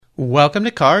Welcome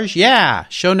to Cars Yeah,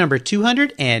 show number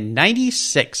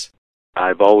 296.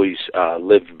 I've always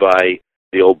lived by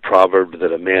the old proverb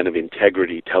that a man of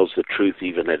integrity tells the truth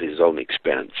even at his own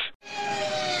expense.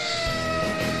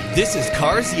 This is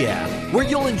Cars Yeah, where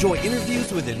you'll enjoy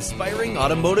interviews with inspiring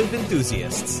automotive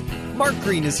enthusiasts. Mark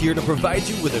Green is here to provide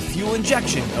you with a fuel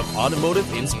injection of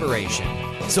automotive inspiration.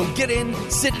 So get in,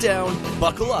 sit down,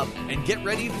 buckle up, and get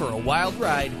ready for a wild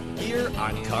ride here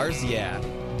on Cars Yeah.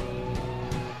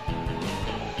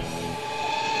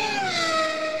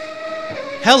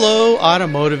 Hello,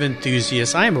 automotive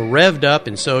enthusiasts. I am revved up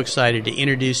and so excited to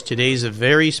introduce today's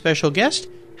very special guest,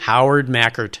 Howard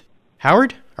Mackert.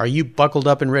 Howard, are you buckled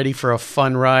up and ready for a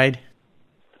fun ride?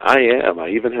 I am. I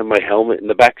even have my helmet in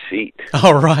the back seat.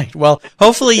 All right. Well,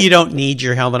 hopefully you don't need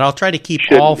your helmet. I'll try to keep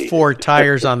all four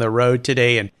tires on the road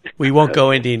today, and we won't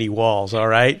go into any walls, all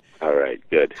right? All right,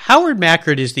 good. Howard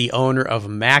Mackert is the owner of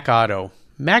Mack Auto,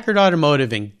 Mackert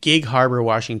Automotive in Gig Harbor,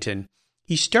 Washington.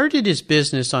 He started his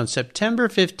business on September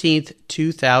 15th,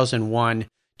 2001,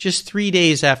 just 3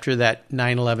 days after that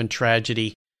 9/11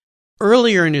 tragedy.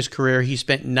 Earlier in his career, he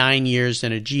spent 9 years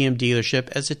in a GM dealership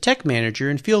as a tech manager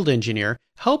and field engineer,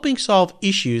 helping solve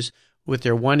issues with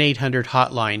their 1-800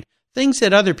 hotline, things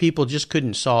that other people just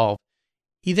couldn't solve.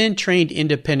 He then trained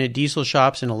independent diesel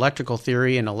shops in electrical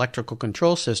theory and electrical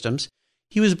control systems.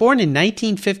 He was born in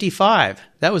 1955.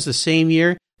 That was the same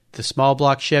year the small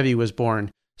block Chevy was born.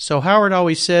 So Howard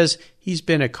always says he's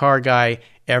been a car guy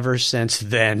ever since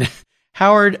then.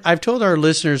 Howard, I've told our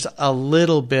listeners a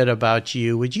little bit about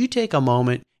you. Would you take a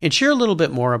moment and share a little bit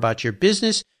more about your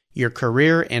business, your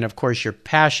career, and of course your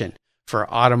passion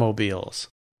for automobiles?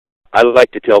 I like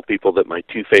to tell people that my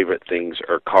two favorite things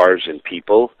are cars and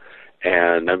people.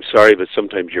 And I'm sorry, but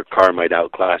sometimes your car might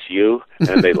outclass you,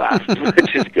 and they laugh,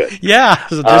 which is good. Yeah,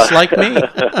 just like me.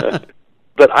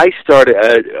 But I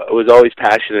was always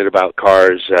passionate about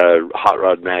cars, Hot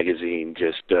Rod Magazine,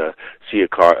 just see a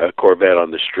Corvette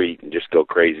on the street and just go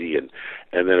crazy. And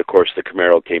then, of course, the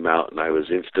Camaro came out, and I was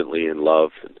instantly in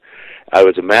love. And I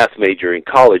was a math major in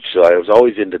college, so I was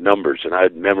always into numbers, and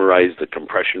I'd memorize the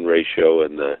compression ratio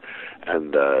and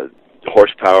the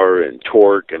horsepower and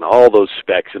torque and all those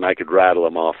specs, and I could rattle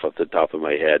them off the top of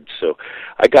my head. So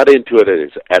I got into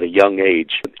it at a young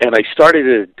age, and I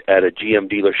started at a GM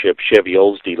dealership, Chevy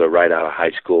Olds dealer, right out of high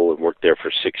school, and worked there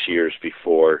for 6 years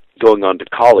before going on to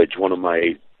college. One of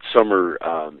my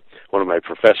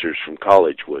professors from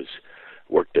college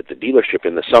worked at the dealership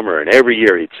in the summer, and every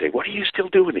year he'd say, "What are you still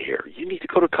doing here? You need to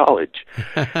go to college."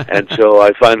 And so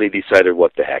I finally decided,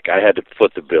 what the heck, I had to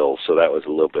foot the bill, so that was a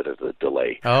little bit of a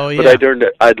delay. Oh, yeah.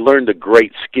 But I'd learned a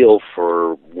great skill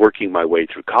for working my way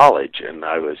through college, and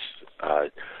I was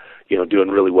doing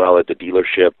really well at the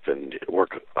dealership and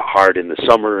work hard in the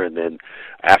summer and then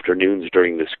afternoons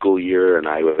during the school year, and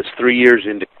I was 3 years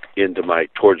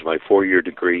towards my 4-year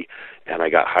degree, and I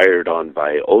got hired on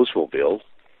by Oldsmobile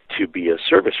to be a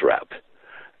service rep.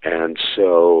 And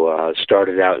so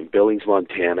started out in Billings,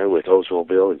 Montana with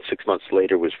Oldsmobile, and 6 months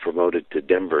later was promoted to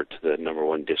Denver, to the number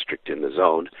one district in the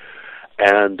zone.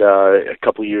 And a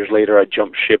couple of years later, I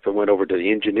jumped ship and went over to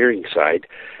the engineering side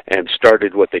and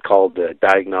started what they called the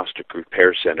Diagnostic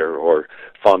Repair Center, or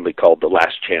fondly called the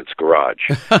Last Chance Garage.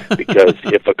 Because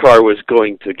if a car was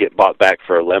going to get bought back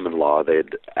for a lemon law,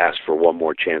 they'd ask for one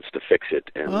more chance to fix it,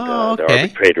 and the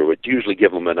arbitrator would usually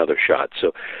give them another shot.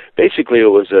 So basically it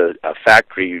was a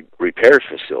factory repair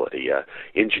facility, a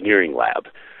engineering lab.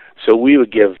 So we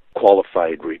would give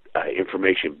qualified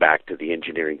information back to the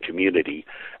engineering community.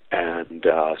 And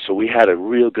so we had a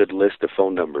real good list of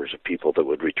phone numbers of people that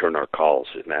would return our calls,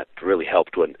 and that really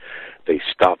helped when they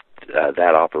stopped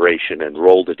that operation and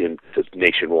rolled it into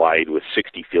nationwide with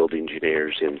 60 field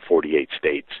engineers in 48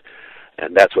 states.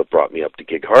 And that's what brought me up to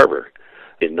Gig Harbor.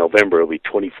 In November, it'll be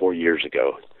 24 years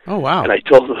ago. Oh, wow. And I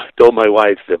told my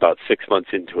wife about 6 months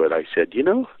into it, I said,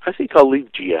 I think I'll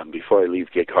leave GM before I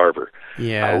leave Gig Harbor.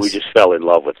 Yes. We just fell in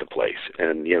love with the place.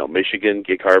 And, Michigan,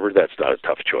 Gig Harbor, that's not a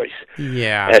tough choice.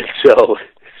 Yeah. And so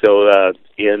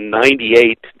in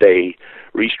 98, they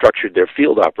restructured their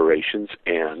field operations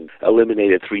and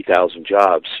eliminated 3,000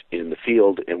 jobs in the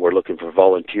field, and were looking for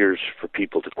volunteers for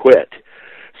people to quit.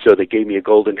 So they gave me a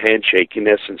golden handshake. In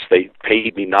essence, they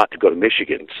paid me not to go to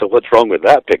Michigan. So what's wrong with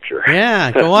that picture?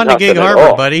 Yeah, go on to Gig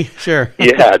Harbor, buddy. Sure.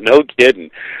 Yeah, no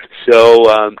kidding. So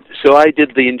I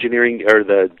did the engineering, or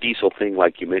the diesel thing,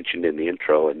 like you mentioned in the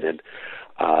intro, and then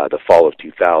the fall of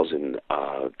 2000,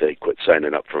 they quit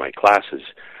signing up for my classes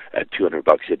at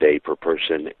 $200 a day per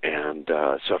person, and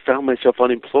so I found myself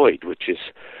unemployed, which is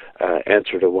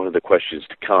answer to one of the questions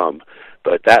to come.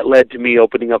 But that led to me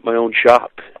opening up my own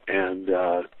shop, and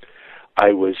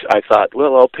I thought,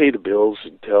 well, I'll pay the bills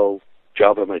until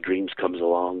job of my dreams comes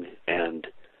along, and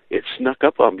it snuck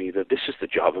up on me that this is the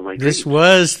job of my dreams. This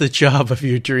was the job of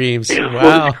your dreams. It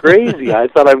Wow. was crazy. I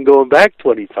thought I'm going back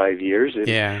 25 years and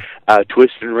Yeah.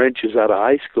 twisting wrenches out of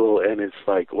high school, and it's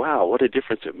like, wow, what a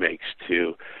difference it makes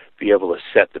to be able to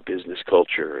set the business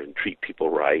culture and treat people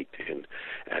right, and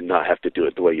not have to do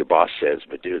it the way your boss says,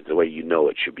 but do it the way you know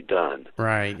it should be done.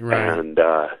 Right. And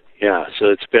so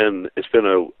it's been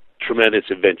a tremendous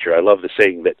adventure. I love the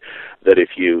saying that if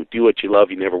you do what you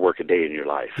love, you never work a day in your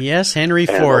life. Yes, Henry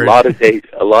And Ford.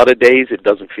 a lot of days it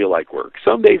doesn't feel like work.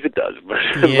 Some days it does, but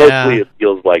mostly it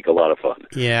feels like a lot of fun.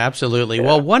 Yeah, absolutely. Yeah.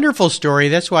 Well, wonderful story.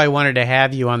 That's why I wanted to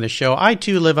have you on the show. I,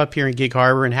 too, live up here in Gig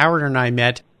Harbor, and Howard and I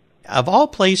met, of all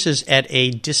places, at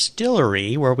a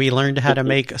distillery where we learned how to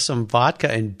make some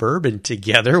vodka and bourbon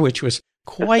together, which was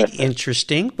quite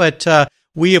interesting. But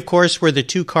we, of course, were the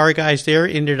two car guys there,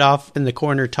 ended off in the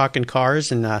corner talking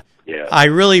cars. And I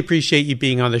really appreciate you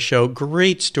being on the show.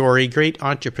 Great story, great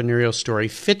entrepreneurial story.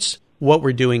 Fits what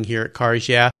we're doing here at Cars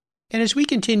Yeah. And as we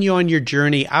continue on your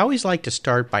journey, I always like to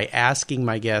start by asking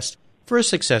my guests for a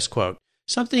success quote,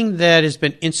 something that has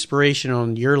been inspirational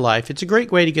in your life. It's a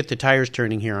great way to get the tires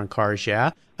turning here on Cars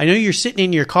Yeah. I know you're sitting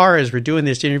in your car as we're doing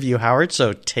this interview, Howard,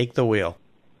 so take the wheel.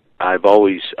 I've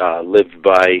always lived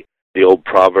by the old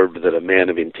proverb that a man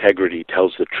of integrity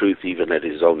tells the truth even at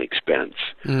his own expense.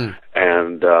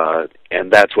 And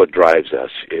that's what drives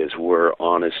us, is we're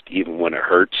honest even when it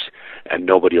hurts, and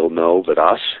nobody will know but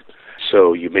us.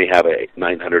 So you may have a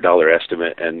 $900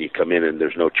 estimate, and you come in and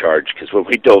there's no charge, because when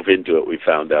we dove into it, we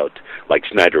found out, like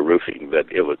Snyder Roofing, that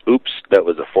it was, oops, that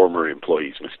was a former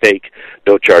employee's mistake,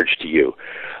 no charge to you.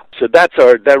 So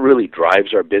that really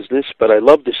drives our business. But I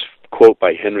love this quote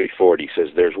by Henry Ford. He says,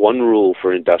 there's one rule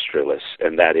for industrialists,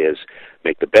 and that is,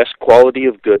 make the best quality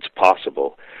of goods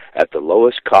possible at the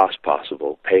lowest cost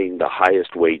possible, paying the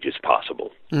highest wages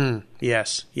possible.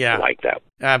 Yes, yeah. I like that.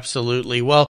 Absolutely.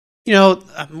 Well, you know,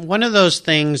 one of those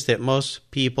things that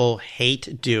most people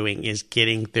hate doing is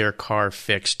getting their car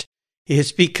fixed.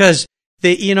 It's because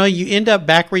you end up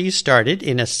back where you started,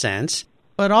 in a sense,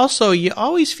 but also you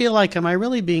always feel like, am I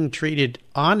really being treated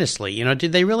honestly?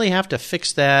 Did they really have to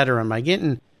fix that, or am I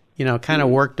getting, kind of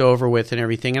worked over with and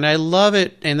everything? And I love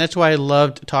it, and that's why I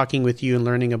loved talking with you and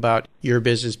learning about your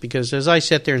business, because as I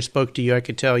sat there and spoke to you, I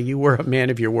could tell you were a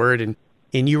man of your word, and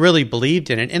you really believed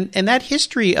in it. And that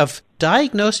history of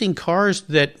diagnosing cars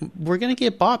that were going to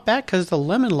get bought back because the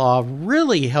Lemon Law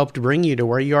really helped bring you to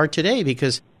where you are today,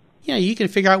 because you can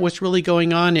figure out what's really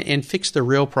going on and fix the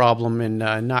real problem and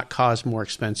not cause more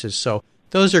expenses. So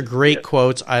those are great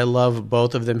quotes. I love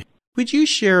both of them. Would you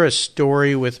share a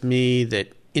story with me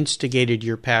that instigated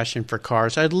your passion for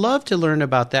cars? I'd love to learn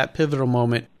about that pivotal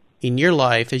moment in your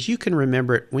life, as you can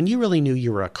remember it, when you really knew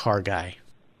you were a car guy.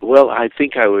 Well, I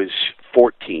think I was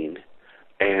 14,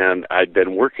 and I'd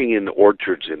been working in the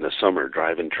orchards in the summer,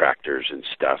 driving tractors and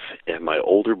stuff, and my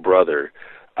older brother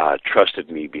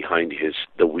trusted me behind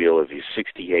the wheel of his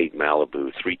 68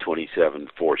 Malibu 327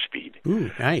 4-speed. Ooh,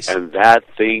 nice. And that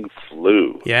thing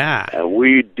flew. Yeah. And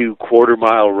we'd do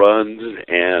quarter-mile runs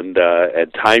and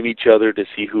time each other to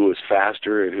see who was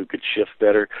faster and who could shift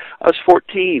better. I was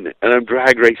 14, and I'm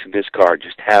drag racing this car,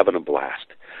 just having a blast.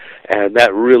 And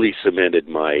that really cemented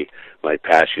my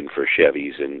passion for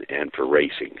Chevys and for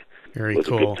racing. Very cool.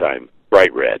 It was a good time.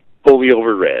 Bright red. Pull me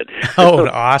over red. Oh,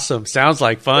 awesome. Sounds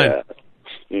like fun. Yeah.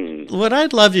 What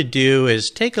I'd love to do is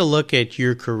take a look at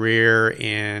your career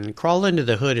and crawl into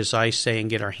the hood, as I say, and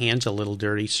get our hands a little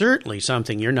dirty. Certainly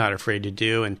something you're not afraid to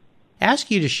do, and ask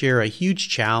you to share a huge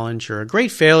challenge or a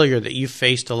great failure that you've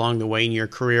faced along the way in your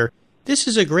career. This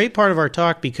is a great part of our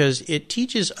talk because it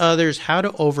teaches others how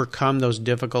to overcome those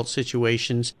difficult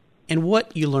situations and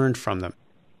what you learned from them.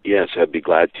 Yes, I'd be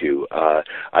glad to.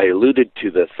 I alluded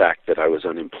to the fact that I was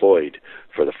unemployed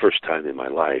for the first time in my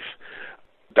life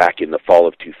back in the fall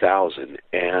of 2000,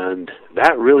 and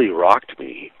that really rocked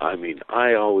me. I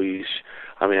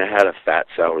had a fat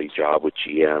salary job with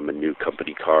GM and new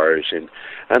company cars, and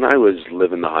I was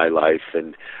living the high life,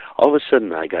 and all of a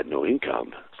sudden I got no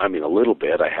income. A little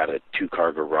bit. I had a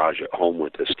 2-car garage at home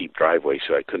with a steep driveway,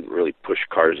 so I couldn't really push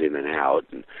cars in and out,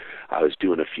 and I was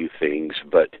doing a few things,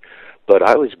 but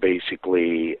I was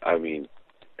basically,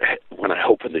 when I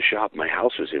opened the shop, my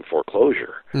house was in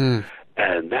foreclosure.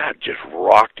 And that just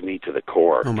rocked me to the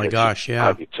core. Oh my gosh,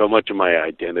 yeah. So much of my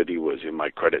identity was in my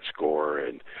credit score,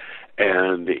 and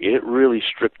it really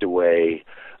stripped away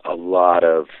a lot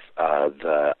of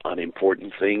the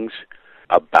unimportant things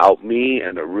about me,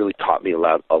 and it really taught me a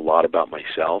lot about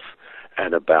myself.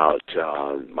 and about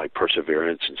my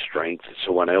perseverance and strength.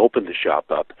 So when I opened the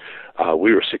shop up,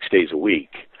 we were 6 days a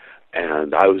week,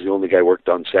 and I was the only guy who worked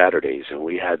on Saturdays, and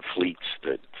we had fleets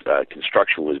that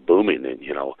construction was booming in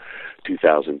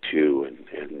 2002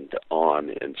 and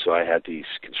on, and so I had these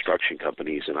construction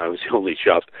companies, and I was the only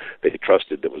shop they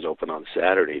trusted that was open on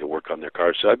Saturday to work on their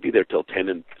cars. So I'd be there till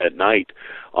 10 at night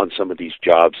on some of these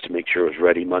jobs to make sure it was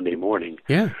ready Monday morning.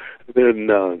 Yeah.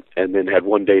 And then had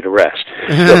one day to rest.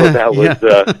 So that was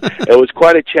it was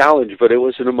quite a challenge, but it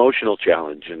was an emotional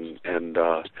challenge and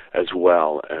as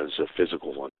well as a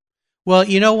physical one. Well,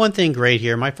 one thing great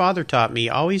here, my father taught me,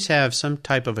 always have some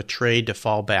type of a trade to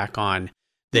fall back on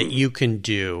that you can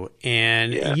do.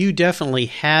 And you definitely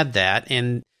had that.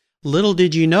 And little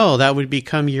did you know that would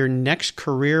become your next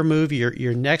career move,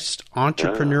 your next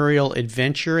entrepreneurial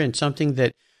adventure, and something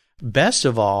that, best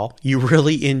of all, you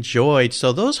really enjoyed.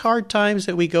 So those hard times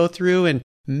that we go through, and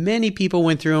many people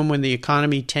went through them when the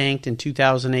economy tanked in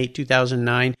 2008,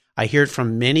 2009. I hear it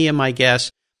from many of my guests.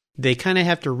 They kind of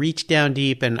have to reach down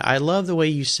deep, and I love the way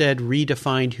you said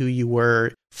redefined who you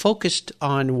were, focused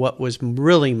on what was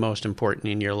really most important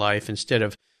in your life instead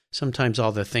of sometimes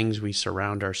all the things we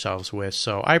surround ourselves with.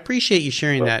 So I appreciate you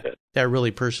sharing that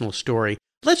really personal story.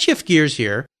 Let's shift gears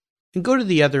here and go to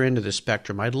the other end of the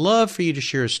spectrum. I'd love for you to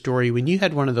share a story when you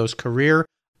had one of those career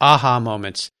aha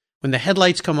moments, when the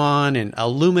headlights come on and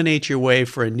illuminate your way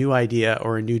for a new idea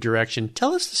or a new direction.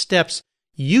 Tell us the steps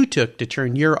you took to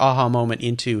turn your aha moment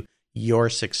into your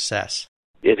success.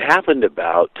 It happened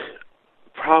about,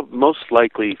 most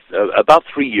likely, about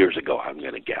 3 years ago, I'm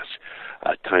going to guess.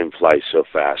 Time flies so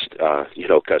fast.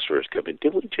 Customers come in,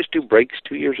 didn't we just do brakes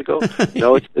 2 years ago?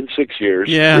 No, it's been 6 years.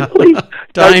 Yeah. Really?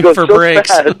 Time for so brakes.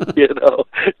 Fast,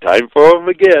 time for them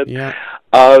again. Yeah.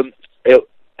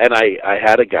 And I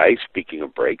had a guy, speaking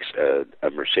of brakes, a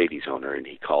Mercedes owner, and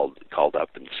he called up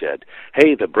and said,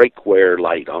 "Hey, the brake wear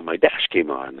light on my dash came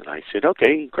on." And I said,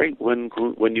 "Okay, great. When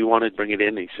do you want to bring it in?"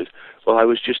 And he says, "Well, I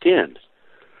was just in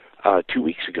 2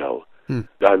 weeks ago."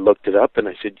 I looked it up, and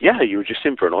I said, "Yeah, you were just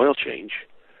in for an oil change."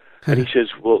 And he says,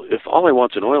 "Well, if all I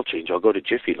want's an oil change, I'll go to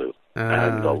Jiffy Lube."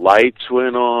 And the lights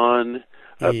went on.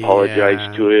 I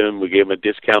apologized to him. We gave him a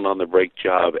discount on the brake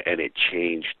job, and it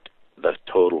changed the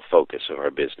total focus of our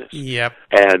business. Yep.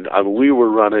 And we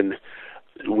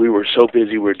were so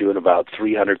busy. We were doing about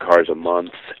 300 cars a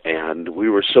month, and we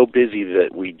were so busy that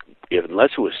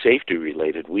unless it was safety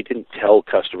related, we didn't tell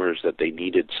customers that they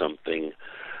needed something,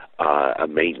 a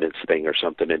maintenance thing or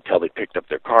something, until they picked up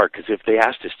their car, because if they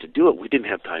asked us to do it, we didn't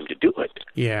have time to do it.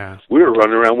 Yeah. We were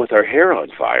running around with our hair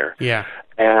on fire. Yeah.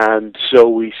 And so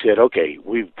we said, okay,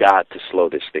 we've got to slow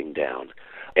this thing down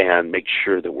and make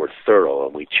sure that we're thorough,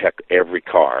 and we check every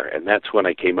car. And that's when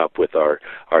I came up with our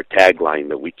tagline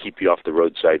that we keep you off the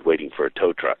roadside waiting for a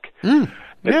tow truck. And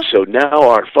so now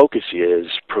our focus is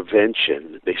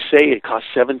prevention. They say it costs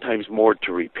 7 times more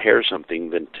to repair something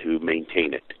than to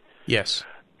maintain it. Yes.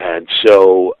 And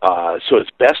so it's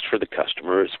best for the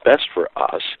customer. It's best for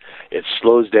us. It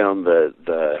slows down the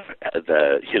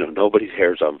nobody's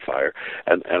hair's on fire,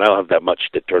 and I don't have that much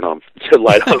to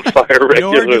light on fire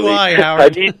regularly. Nor do I, Howard. I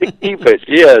need to keep it.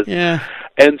 Yes. Yeah.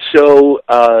 And so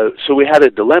we had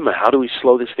a dilemma. How do we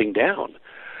slow this thing down?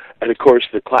 And of course,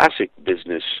 the classic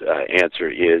business answer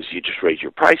is you just raise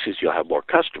your prices, you'll have more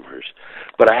customers.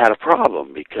 But I had a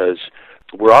problem because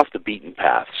we're off the beaten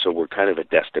path, so we're kind of a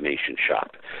destination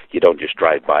shop. You don't just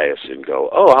drive by us and go,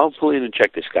 "Oh, I'll pull in and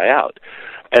check this guy out."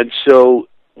 And so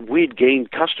we'd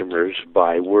gained customers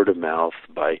by word of mouth,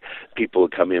 by people who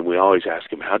come in. We always ask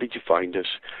them, "How did you find us?"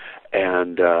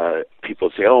 And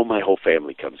people say, "Oh, my whole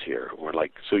family comes here." We're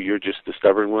like, "So you're just the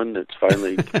stubborn one that's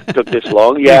finally took this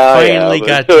long?" "Yeah, finally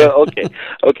got you."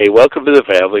 Okay, welcome to the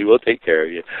family. We'll take care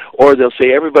of you. Or they'll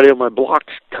say, "Everybody on my block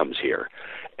comes here."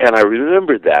 And I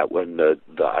remembered that when the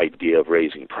idea of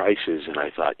raising prices, and I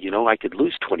thought, I could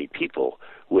lose 20 people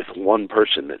with one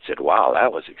person that said, "Wow,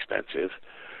 that was expensive.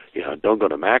 Don't go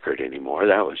to Mackert anymore.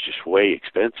 That was just way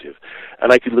expensive."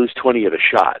 And I could lose 20 at a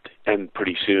shot, and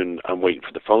pretty soon I'm waiting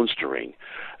for the phones to ring.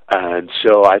 And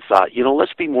so I thought,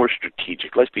 let's be more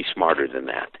strategic. Let's be smarter than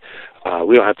that.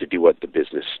 We don't have to do what the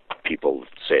business people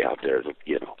say out there,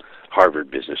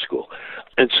 Harvard Business School.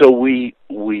 And so we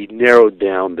narrowed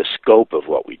down the scope of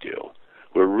what we do.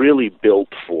 We're really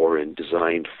built for and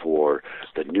designed for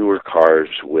the newer cars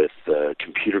with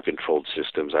computer-controlled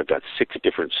systems. I've got 6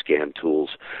 different scan tools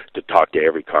to talk to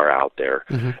every car out there,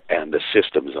 and the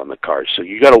systems on the cars. So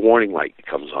you got a warning light that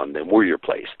comes on, then we're your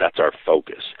place. That's our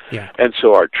focus. Yeah. And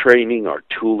so our training, our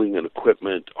tooling and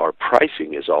equipment, our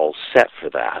pricing is all set for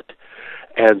that.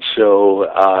 And so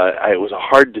it was a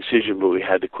hard decision, but we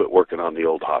had to quit working on the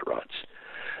old hot rods.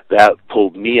 that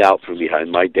pulled me out from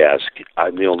behind my desk.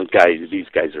 I'm the only guy. These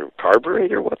guys are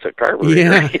carburetor. What's a carburetor?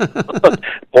 Yeah.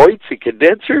 Points, a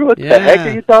condenser. What the heck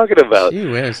are you talking about? Gee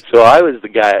whiz. So I was the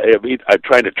guy. I mean, I'm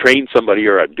trying to train somebody,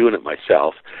 or I'm doing it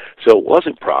myself. So it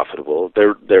wasn't profitable.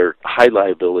 They're high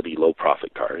liability, low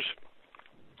profit cars.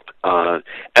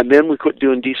 And then we quit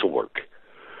doing diesel work.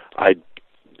 I'd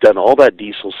done all that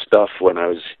diesel stuff when I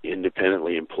was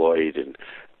independently employed, and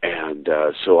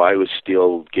so I was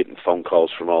still getting phone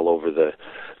calls from all over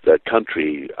the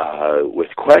country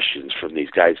with questions from these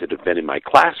guys that have been in my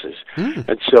classes.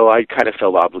 And so I kind of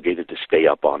felt obligated to stay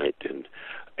up on it and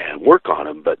work on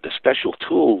them. But the special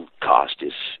tool cost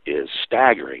is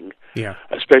staggering. Yeah.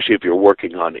 Especially if you're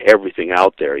working on everything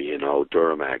out there, you know,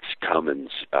 Duramax,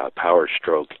 Cummins, Power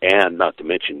Stroke, and not to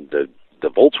mention the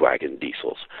Volkswagen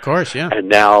diesels. Of course, yeah. And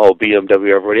now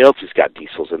BMW, everybody else has got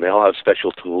diesels, and they all have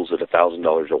special tools at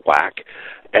 $1,000 a whack.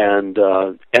 And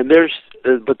there's,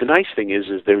 but the nice thing is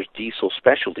there's diesel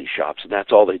specialty shops, and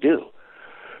that's all they do.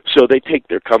 So they take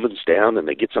their Cummins down and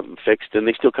they get something fixed, and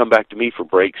they still come back to me for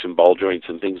brakes and ball joints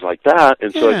and things like that.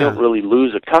 And so I don't really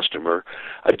lose a customer.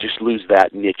 I just lose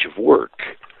that niche of work.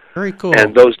 Very cool.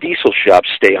 And those diesel shops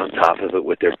stay on top of it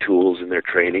with their tools and their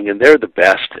training, and they're the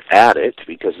best at it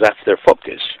because that's their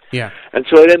focus. Yeah. And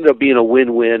so it ended up being a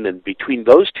win-win, and between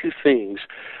those two things,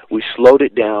 we slowed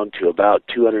it down to about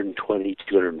 220,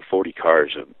 240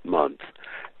 cars a month.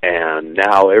 And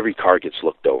now every car gets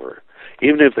looked over.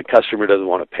 Even if the customer doesn't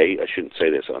want to pay, I shouldn't say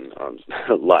this on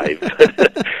live,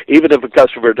 but even if a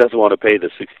customer doesn't want to pay the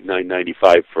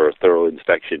 $69.95 for a thorough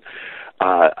inspection,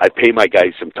 I pay my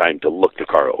guys some time to look the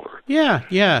car over. Yeah,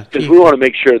 yeah. Because we want to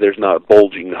make sure there's not a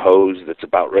bulging hose that's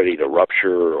about ready to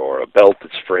rupture or a belt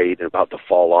that's frayed and about to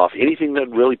fall off, anything that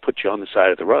really puts you on the side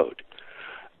of the road.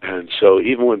 And so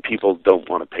even when people don't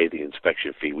want to pay the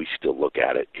inspection fee, we still look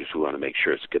at it because we want to make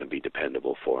sure it's going to be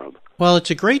dependable for them. Well,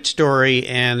 it's a great story,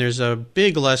 and there's a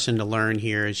big lesson to learn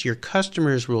here is your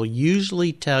customers will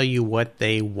usually tell you what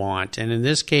they want. And in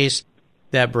this case,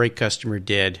 that brake customer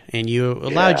did. And you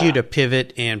allowed you to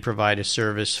pivot and provide a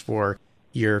service for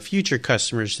your future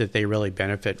customers that they really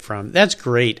benefit from. That's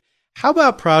great. How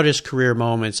about proudest career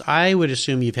moments? I would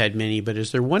assume you've had many, but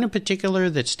is there one in particular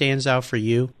that stands out for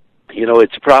you? You know,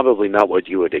 it's probably not what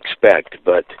you would expect,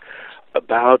 but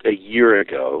about a year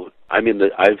ago,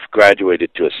 I've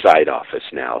graduated to a side office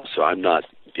now, so I'm not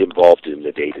involved in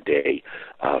the day-to-day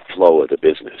flow of the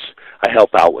business. I help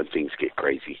out when things get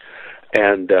crazy.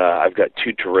 And I've got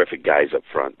two terrific guys up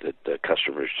front that the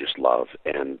customers just love.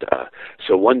 And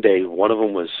so one day, one of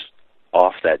them was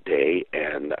off that day,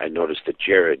 and I noticed that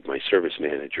Jared, my service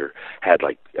manager, had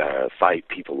like 5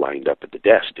 people lined up at the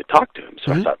desk to talk to him.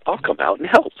 So I thought, I'll come out and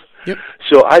help. Yep.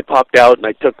 So I popped out, and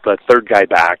I took the third guy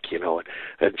back,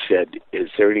 and said, is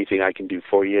there anything I can do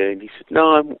for you? And he said,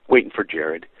 no, I'm waiting for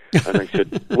Jared. And I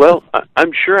said, well,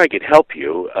 I'm sure I could help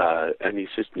you. And he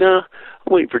says, no,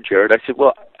 I'm waiting for Jared. I said,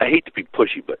 well, I hate to be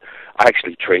pushy, but I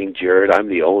actually trained Jared. I'm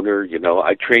the owner.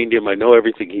 I trained him. I know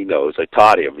everything he knows. I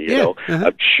taught him,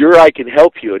 I'm sure I can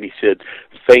help you. And he said,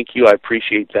 thank you. I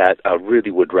appreciate that. I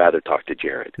really would rather talk to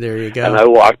Jared. There you go. And I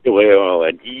walked away and I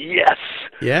went, yes.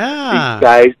 Yeah. These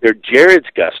guys, they're Jared's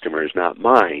customers, not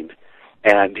mine.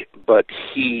 But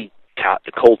he taught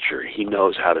the culture. He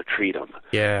knows how to treat them.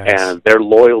 Yes. And they're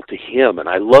loyal to him, and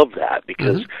I love that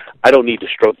because I don't need to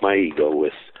stroke my ego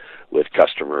with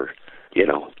customer.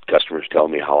 Customers tell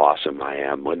me how awesome I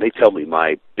am. When they tell me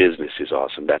my business is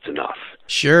awesome, that's enough.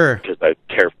 Sure. Because I've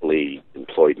carefully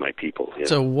employed my people.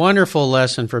 It's a wonderful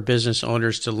lesson for business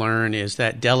owners to learn is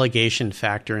that delegation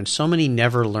factor, and so many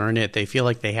never learn it. They feel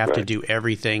like they have to do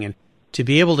everything, and to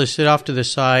be able to sit off to the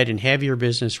side and have your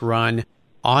business run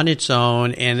on its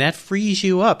own, and that frees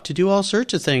you up to do all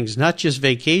sorts of things, not just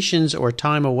vacations or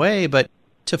time away, but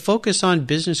to focus on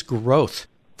business growth.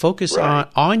 Focus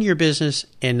on your business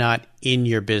and not in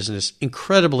your business.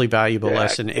 Incredibly valuable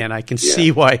lesson, and I can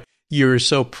see why you're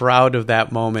so proud of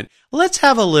that moment. Let's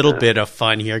have a little bit of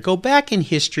fun here. Go back in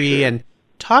history and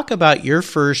talk about your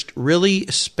first really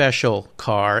special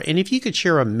car, and if you could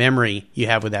share a memory you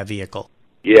have with that vehicle.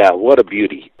 Yeah, what a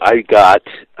beauty. I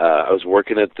was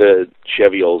working at the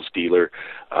Chevy Olds dealer,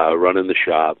 running the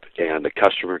shop, and a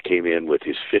customer came in with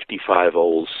his 55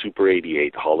 Olds Super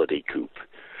 88 Holiday Coupe.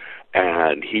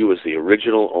 And he was the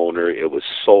original owner. It was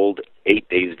sold 8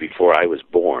 days before I was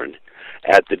born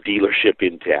at the dealership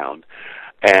in town.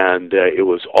 And it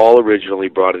was all originally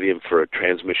brought in for a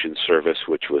transmission service,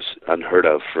 which was unheard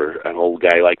of for an old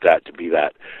guy like that to be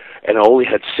that. and I only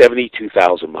had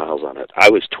 72,000 miles on it. I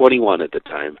was 21 at the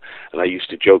time, and I used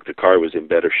to joke the car was in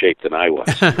better shape than I was.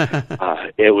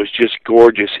 It was just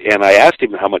gorgeous, and I asked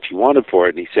him how much he wanted for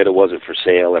it, and he said it wasn't for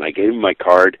sale, and I gave him my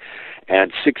card,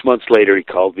 and 6 months later he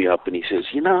called me up, and he says,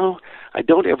 I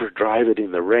don't ever drive it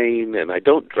in the rain, and I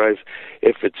don't drive,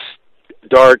 if it's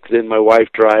dark, then my wife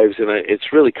drives, and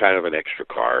it's really kind of an extra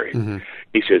car. And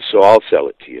he says, so I'll sell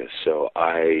it to you. So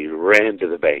I ran to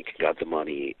the bank, got the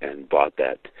money, and bought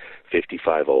that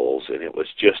 55 Olds, and it was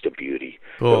just a beauty.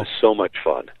 Cool. It was so much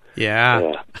fun.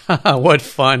 Yeah. What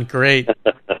fun. Great.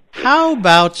 How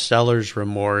about seller's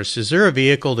remorse? Is there a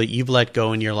vehicle that you've let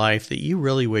go in your life that you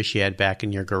really wish you had back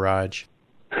in your garage?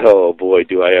 Oh, boy,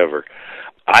 do I ever.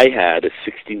 I had a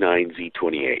 69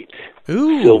 Z28.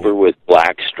 Ooh. Silver with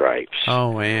black stripes.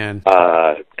 Oh, man.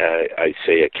 I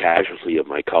say a casualty of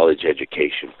my college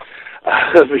education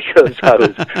because I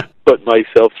was putting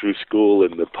myself through school,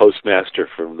 and the postmaster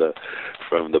from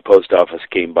the post office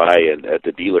came by and at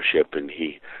the dealership, and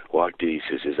he walked in. He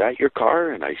says, "Is that your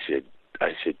car?" And I said,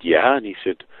 "Yeah." And he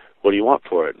said, "What do you want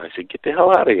for it?" And I said, "Get the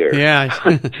hell out of here." Yeah,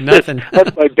 nothing.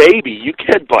 That's my baby. You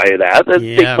can't buy that.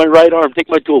 Take my right arm. Take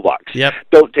my toolbox. Yep.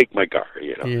 Don't take my car.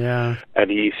 Yeah.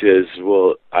 And he says,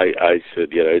 "Well," I said,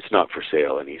 "It's not for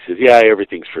sale." And he says, "Yeah,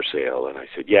 everything's for sale." And I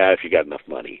said, "Yeah, if you got enough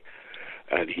money."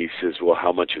 And he says, "Well,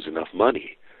 how much is enough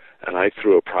money?" And I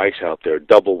threw a price out there,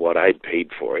 double what I'd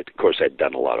paid for it. Of course, I'd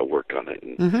done a lot of work on it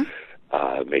and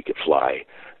make it fly.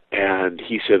 And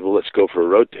he said, "Well, let's go for a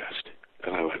road test."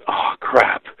 And I went, "Oh,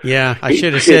 crap." Yeah, I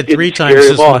should have said 3 times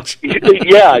as much.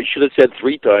 Yeah, I should have said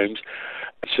 3 times.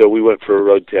 So we went for a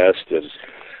road test,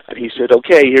 and he said,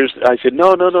 "Okay, I said,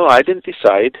 no, I didn't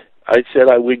decide. I said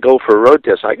I would go for a road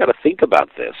test. I got to think about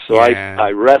this." So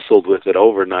I wrestled with it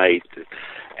overnight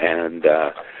and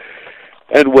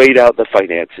weighed out the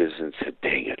finances and said,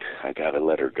 "Dang it, I got to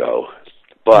let her go."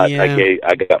 But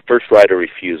I got first right of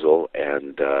refusal,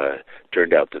 and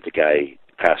turned out that the guy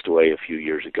passed away a few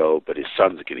years ago, but his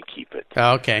son's going to keep it.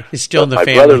 Oh, okay. He's still in the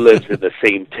family. My brother lives in the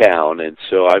same town, and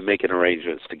so I'm making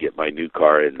arrangements to get my new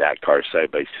car and that car side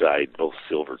by side, both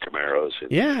silver Camaros,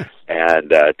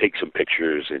 and take some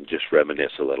pictures and just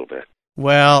reminisce a little bit.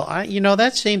 Well,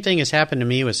 that same thing has happened to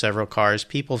me with several cars.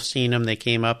 People have seen them, they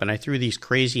came up, and I threw these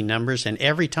crazy numbers, and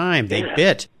every time they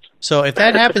bit. So if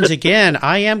that happens again,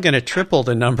 I am going to triple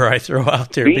the number I throw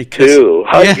out there. Me too.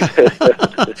 Yeah.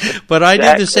 But I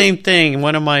did the same thing.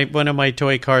 One of my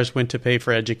toy cars went to pay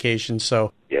for education.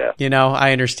 So,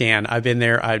 I understand. I've been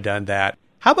there. I've done that.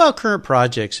 How about current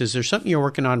projects? Is there something you're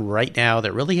working on right now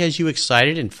that really has you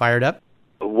excited and fired up?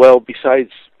 Well,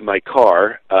 besides my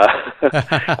car,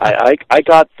 I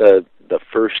got the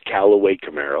first Callaway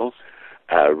Camaro.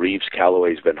 Reeves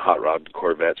Callaway's been hot rodding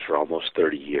Corvettes for almost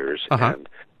 30 years. And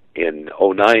in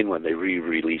 2009, when they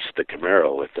re-released the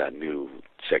Camaro with that new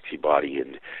sexy body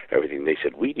and everything, they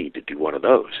said, "We need to do one of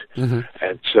those."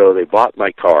 And so they bought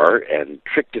my car and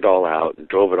tricked it all out and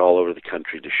drove it all over the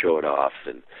country to show it off.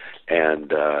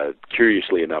 And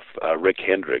curiously enough, Rick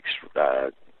Hendricks,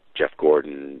 Jeff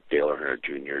Gordon, Dale Earnhardt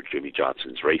Jr., Jimmy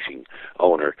Johnson's racing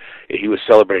owner, he was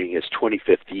celebrating his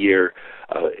 25th year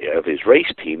of his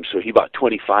race team, so he bought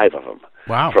 25 of them.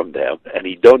 Wow. From them, and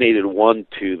he donated one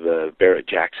to the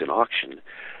Barrett-Jackson auction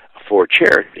for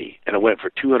charity, and it went for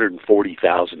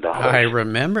 $240,000. I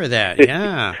remember that,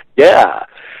 yeah. Yeah,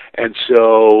 and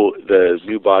so the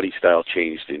new body style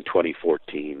changed in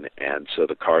 2014, and so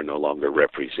the car no longer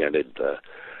represented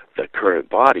the current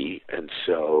body, and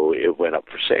so it went up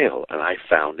for sale, and I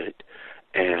found it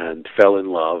and fell in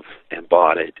love and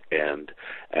bought it, and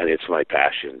it's my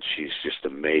passion. She's just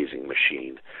an amazing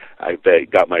machine. I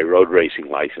got my road racing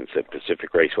license at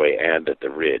Pacific Raceway and at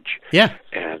the Ridge. Yeah.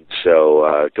 And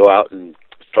so go out and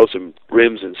throw some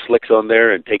rims and slicks on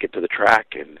there and take it to the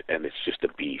track, and it's just a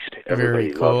beast. Everybody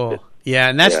Very cool. loves it. Yeah,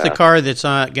 and that's the car that's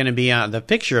going to be on, the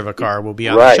picture of a car will be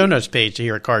on the show notes page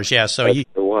here at Cars Yeah. So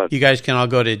you guys can all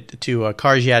go to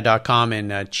carsyeah.com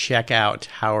and check out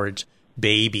Howard's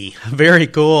baby. Very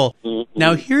cool. Mm-hmm.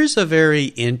 Now, here's a very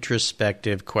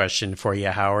introspective question for you,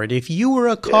 Howard. If you were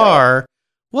a car,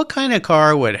 what kind of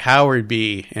car would Howard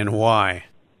be and why?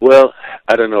 Well,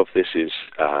 I don't know if this is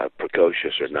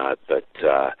precocious or not, but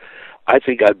I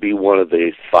think I'd be one of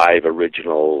the 5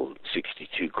 original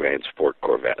 62 Grand Sport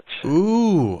Corvettes.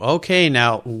 Ooh, okay.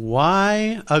 Now,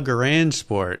 why a Grand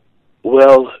Sport?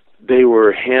 Well, they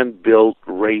were hand-built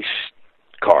race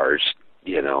cars,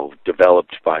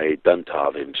 developed by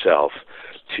Duntov himself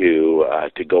to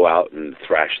go out and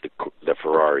thrash the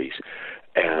Ferraris,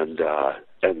 and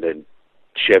then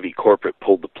Chevy corporate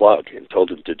pulled the plug and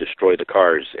told him to destroy the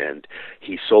cars, and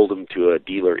he sold them to a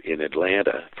dealer in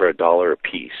Atlanta for $1 a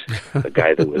piece, a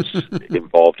guy that was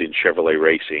involved in Chevrolet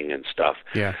racing and stuff.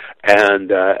 Yeah.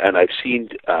 And I've seen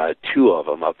two of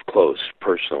them up close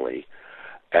personally,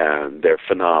 and they're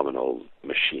phenomenal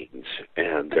machines,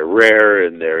 and they're rare,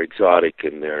 and they're exotic,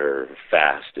 and they're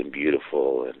fast and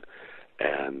beautiful, and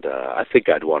I think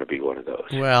I'd want to be one of those.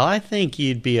 Well, I think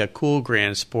you'd be a cool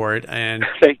Grand Sport. And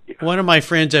Thank you. one of my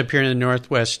friends up here in the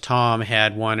Northwest, Tom,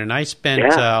 had one, and I spent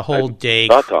a whole day.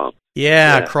 Tom.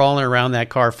 Yeah, crawling around that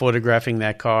car, photographing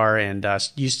that car, and I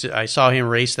saw him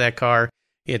race that car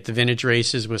at the vintage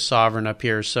races with Sovereign up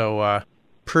here. So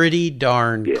pretty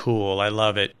darn cool. I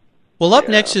love it. Well, up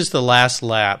next is the last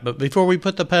lap, but before we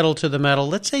put the pedal to the metal,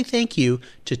 let's say thank you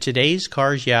to today's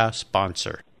Cars Yeah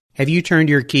sponsor. Have you turned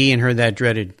your key and heard that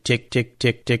dreaded tick, tick,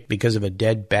 tick, tick because of a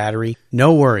dead battery?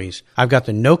 No worries. I've got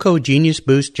the NOCO Genius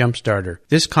Boost Jump Starter.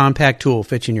 This compact tool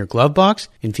fits in your glove box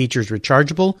and features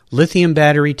rechargeable lithium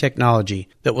battery technology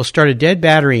that will start a dead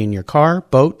battery in your car,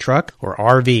 boat, truck, or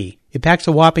RV. It packs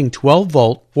a whopping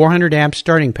 12-volt, 400 amp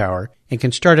starting power and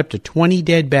can start up to 20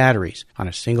 dead batteries on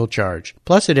a single charge.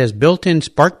 Plus, it has built-in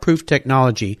spark-proof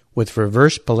technology with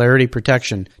reverse polarity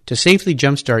protection to safely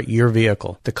jumpstart your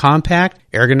vehicle. The compact,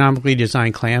 ergonomically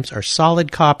designed clamps are solid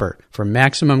copper for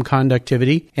maximum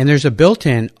conductivity, and there's a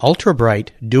built-in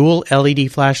ultra-bright dual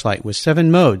LED flashlight with 7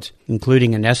 modes,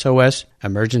 including an SOS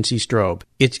emergency strobe.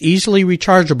 It's easily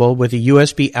rechargeable with a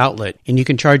USB outlet, and you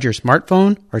can charge your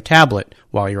smartphone or tablet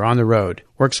while you're on the road.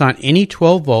 Works on any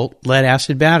 12-volt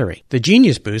lead-acid battery. The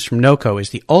Genius Boost from NOCO is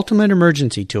the ultimate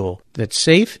emergency tool that's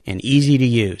safe and easy to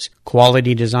use.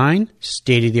 Quality design,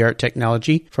 state-of-the-art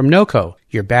technology from NOCO,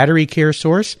 your battery care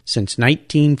source since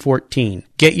 1914.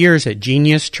 Get yours at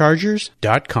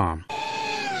geniuschargers.com.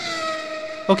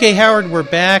 Okay, Howard, we're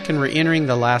back and we're entering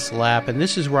the last lap, and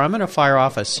this is where I'm going to fire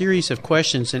off a series of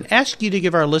questions and ask you to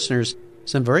give our listeners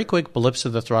some very quick blips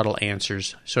of the throttle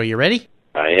answers. So, you ready?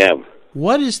 I am.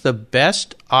 What is the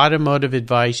best automotive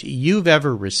advice you've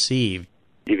ever received?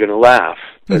 You're going to laugh,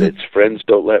 but it's friends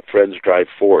don't let friends drive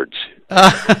Fords.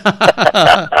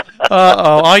 Uh-oh,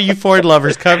 all you Ford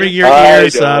lovers, cover your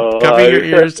ears up. Cover your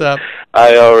ears up.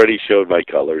 I already showed my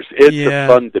colors. It's a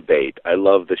fun debate. I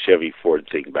love the Chevy-Ford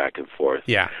thing back and forth.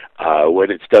 Yeah. When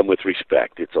it's done with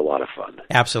respect, it's a lot of fun.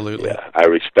 Absolutely. Yeah, I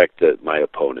respect my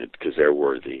opponent because they're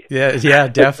worthy. Yeah,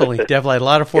 definitely. Definitely. A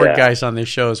lot of Ford guys on this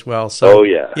show as well. So,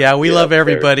 yeah, we love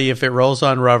everybody. If it rolls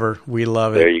on rubber, we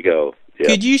love it. There you go. Yep.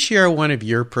 Could you share one of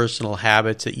your personal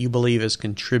habits that you believe has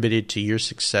contributed to your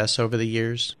success over the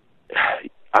years?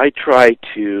 I try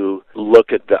to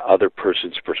look at the other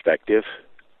person's perspective,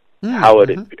 how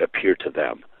it appeared to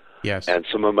them. Yes. And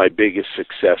some of my biggest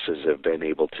successes have been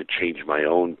able to change my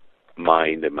own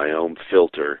mind and my own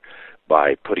filter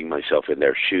by putting myself in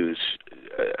their shoes,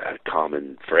 a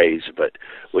common phrase, but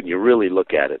when you really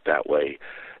look at it that way,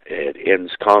 it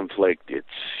ends conflict, it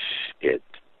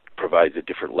provides a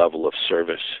different level of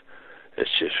service. It's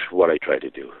just what I try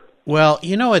to do. Well,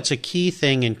 it's a key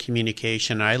thing in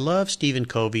communication. I love Stephen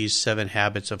Covey's 7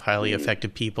 Habits of Highly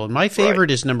Effective People. And my favorite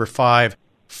is number 5.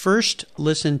 First,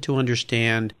 listen to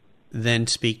understand, then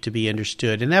speak to be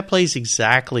understood. And that plays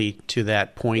exactly to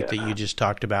that point that you just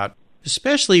talked about,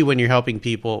 especially when you're helping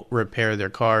people repair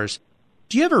their cars.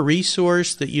 Do you have a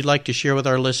resource that you'd like to share with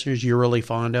our listeners you're really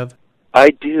fond of? I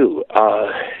do.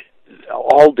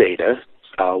 ALLDATA,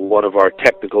 one of our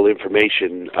technical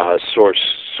information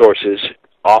sources,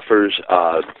 offers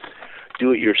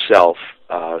do-it-yourself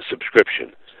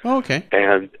subscription. Oh, okay.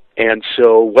 And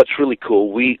so what's really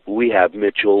cool, we have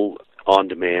Mitchell On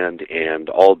Demand and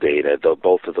ALLDATA,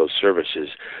 both of those services,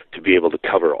 to be able to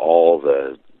cover all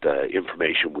the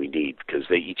information we need, because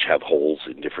they each have holes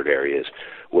in different areas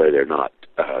where they're not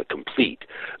complete.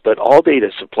 But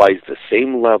ALLDATA supplies the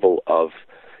same level of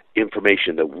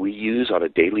information that we use on a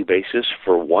daily basis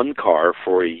for one car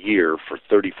for a year for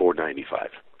 $34.95.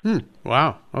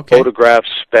 Wow. Okay. Photographs,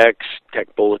 specs,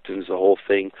 tech bulletins, the whole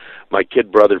thing. My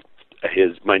kid brother,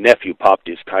 my nephew popped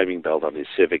his timing belt on his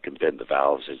Civic and bent the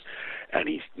valves, and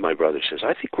my brother says,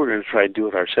 I think we're going to try and do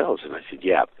it ourselves. And I said,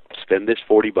 yeah, spend this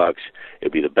 $40.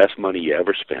 It'd be the best money you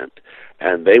ever spent.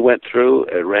 And they went through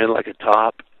and ran like a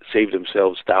top, saved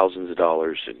themselves thousands of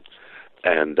dollars, and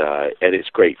it's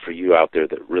great for you out there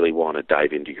that really want to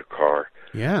dive into your car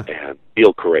and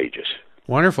feel courageous.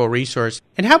 Wonderful resource.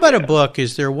 And how about a book?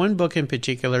 Is there one book in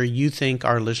particular you think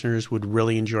our listeners would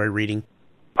really enjoy reading?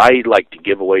 I like to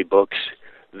give away books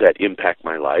that impact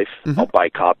my life. I'll buy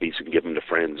copies and give them to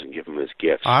friends and give them as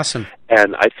gifts. Awesome.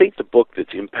 And I think the book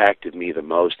that's impacted me the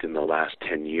most in the last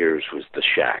 10 years was The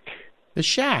Shack. The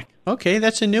Shack. Okay,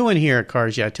 that's a new one here at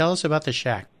Cars Yeah. Tell us about the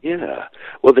Shack. Yeah.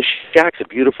 Well, the Shack's a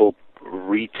beautiful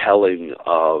retelling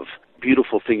of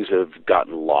beautiful things that have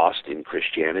gotten lost in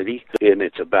Christianity, and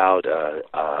it's about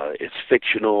it's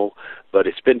fictional, but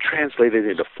it's been translated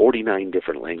into 49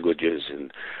 different languages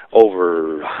and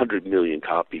over 100 million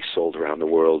copies sold around the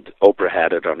world. Oprah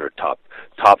had it on her top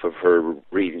of her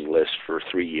reading list for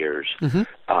 3 years. Mm-hmm.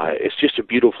 It's just a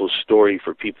beautiful story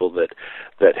for people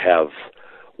that have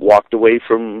walked away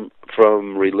from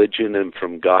religion and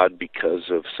from God because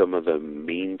of some of the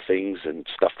mean things and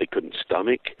stuff they couldn't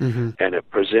stomach. Mm-hmm. And it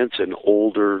presents an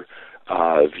older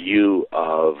view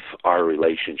of our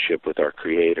relationship with our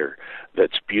Creator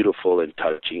that's beautiful and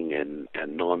touching and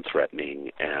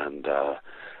non-threatening, and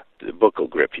the book will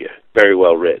grip you. Very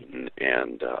well written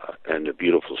and a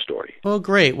beautiful story. Well,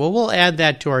 great. Well, we'll add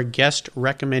that to our guest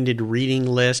recommended reading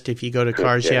list. If you go to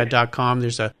carsyeah.com,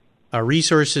 there's a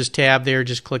resources tab there.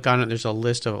 Just click on it. There's a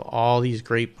list of all these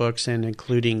great books, and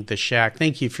including The Shack.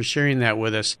 Thank you for sharing that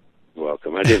with us.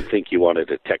 Welcome. I didn't think you wanted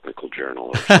a technical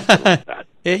journal or something like that.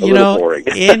 Boring.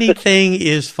 Anything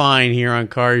is fine here on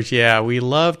Cars Yeah. We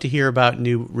love to hear about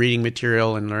new reading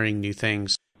material and learning new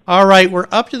things. All right, we're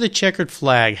up to the checkered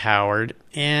flag, Howard,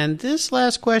 and this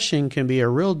last question can be a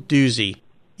real doozy.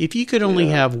 If you could only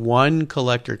have one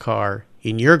collector car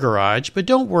in your garage, but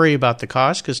don't worry about the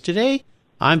cost, because today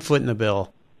I'm footing the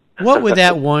bill. What would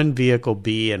that one vehicle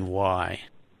be and why?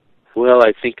 Well,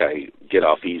 I think I get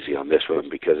off easy on this one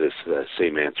because it's the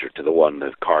same answer to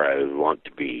the car I would want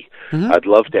to be. Mm-hmm. I'd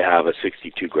love to have a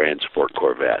 62 Grand Sport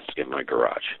Corvette in my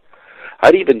garage.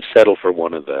 I'd even settle for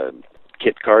one of the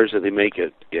kit cars that they make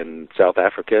in South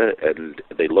Africa, and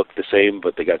they look the same,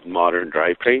 but they got modern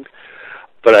drivetrain.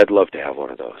 But I'd love to have one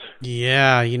of those.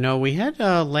 Yeah, we had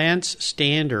Lance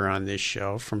Stander on this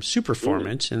show from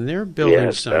Superformance, and they're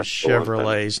building some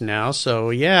Chevrolets now. So,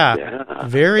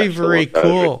 very, very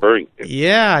cool.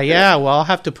 Yeah. Well, I'll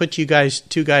have to put two guys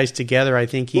together. I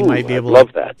think he might be able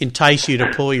to entice you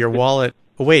to pull your wallet.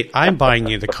 Oh, wait, I'm buying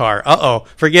you the car. Uh-oh,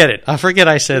 forget it. I forget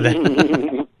I said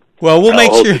that. Well, we'll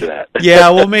make sure.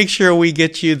 We'll make sure we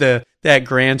get you that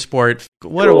Grand Sport.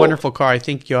 What a wonderful car. I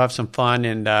think you'll have some fun,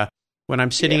 and when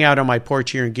I'm sitting out on my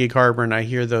porch here in Gig Harbor and I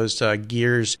hear those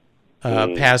gears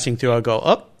passing through, I'll go,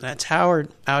 oh, that's Howard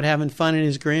out having fun in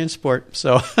his Grand Sport.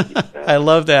 So I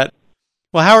love that.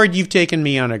 Well, Howard, you've taken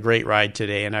me on a great ride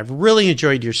today, and I've really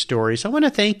enjoyed your story. So I want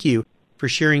to thank you for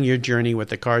sharing your journey with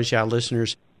the Cars Yeah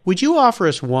listeners. Would you offer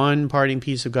us one parting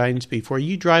piece of guidance before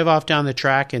you drive off down the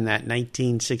track in that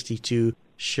 1962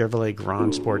 Chevrolet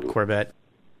Grand Sport Corvette?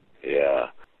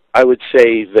 Yeah. I would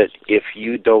say that if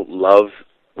you don't love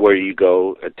where you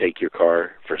go and take your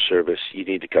car for service, you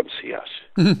need to come see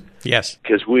us. Yes.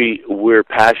 Because we're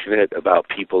passionate about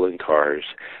people and cars,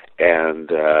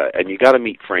 and you got to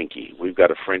meet Frankie. We've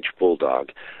got a French bulldog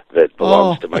that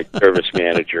belongs to my service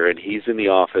manager, and he's in the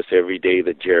office every day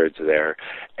that Jared's there,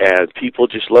 and people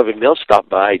just love him. They'll stop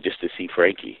by just to see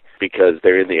Frankie because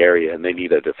they're in the area and they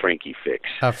need a Frankie fix.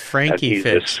 A Frankie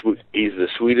fix. He's the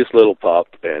sweetest little pup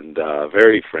and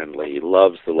very friendly. He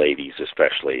loves the ladies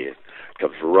especially.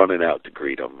 Comes running out to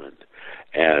greet them,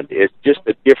 and it's just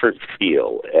a different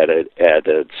feel at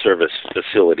a service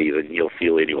facility than you'll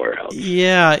feel anywhere else.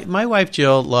 Yeah, my wife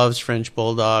Jill loves French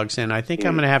bulldogs, and I think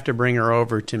I'm going to have to bring her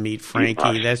over to meet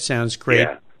Frankie. That sounds great.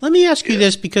 Yeah. Let me ask you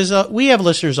this, because we have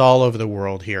listeners all over the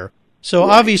world here. So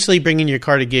obviously bringing your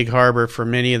car to Gig Harbor for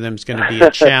many of them is going to be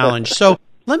a challenge. So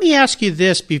let me ask you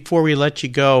this before we let you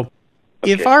go.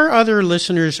 Okay. If our other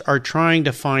listeners are trying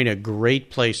to find a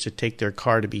great place to take their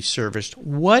car to be serviced,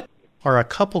 what are a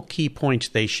couple key points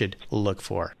they should look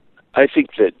for? I think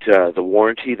that the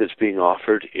warranty that's being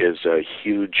offered is a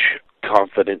huge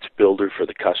confidence builder for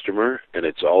the customer, and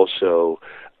it's also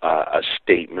a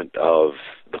statement of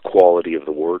the quality of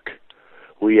the work.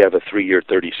 We have a 3-year,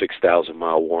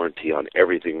 36,000-mile warranty on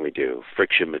everything we do,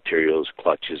 friction materials,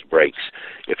 clutches, brakes.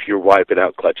 If you're wiping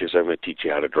out clutches, I'm going to teach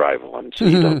you how to drive one so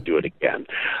you don't do it again.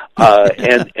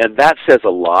 And that says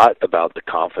a lot about the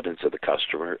confidence of the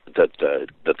customer that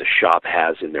the shop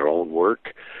has in their own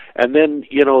work. And then,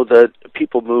 the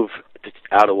people move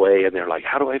out of the way, and they're like,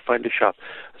 how do I find a shop?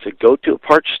 I said, go to a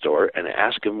parts store and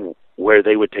ask them where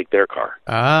they would take their car.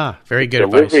 Very good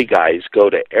advice. Delivery guys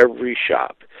go to every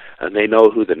shop. And they know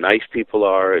who the nice people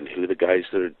are and who the guys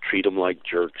that treat them like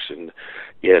jerks, and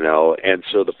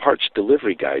so the parts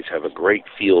delivery guys have a great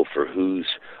feel for who's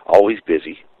always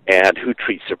busy and who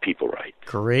treats their people right.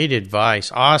 Great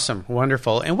advice. Awesome.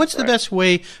 Wonderful. And what's the best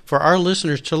way for our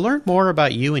listeners to learn more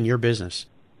about you and your business?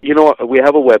 We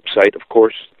have a website, of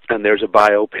course, and there's a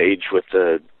bio page with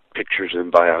the pictures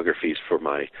and biographies for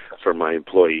my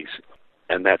employees.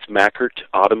 and that's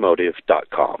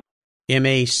MackertAutomotive.com.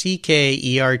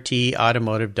 MACKERT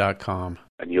automotive.com.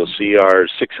 And you'll see our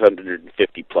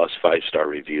 650-plus five-star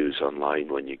reviews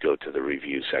online when you go to the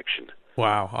review section.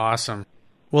 Wow, awesome.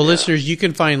 Well, listeners, you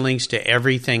can find links to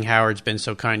everything Howard's been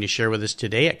so kind to share with us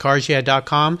today at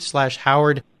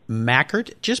carsyeah.com/Howard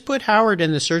Mackert. Just put Howard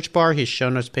in the search bar. His show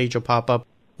notes page will pop up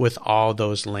with all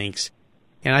those links.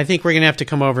 And I think we're going to have to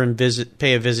come over and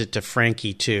pay a visit to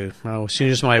Frankie, too, as soon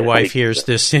as my wife hears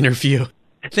this interview.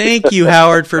 Thank you,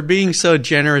 Howard, for being so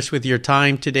generous with your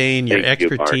time today and your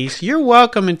expertise. You're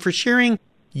welcome, and for sharing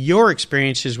your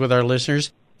experiences with our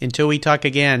listeners. Until we talk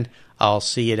again, I'll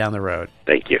see you down the road.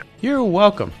 Thank you. You're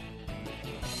welcome.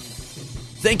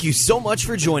 Thank you so much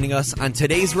for joining us on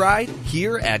today's ride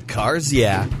here at Cars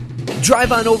Yeah.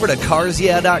 Drive on over to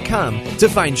carsyeah.com to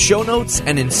find show notes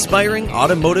and inspiring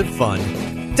automotive fun.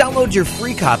 Download your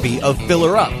free copy of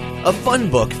Filler Up, a fun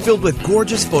book filled with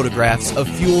gorgeous photographs of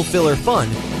fuel filler fun,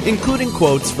 including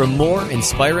quotes from more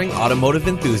inspiring automotive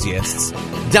enthusiasts.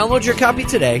 Download your copy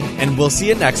today, and we'll see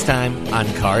you next time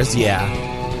on Cars Yeah.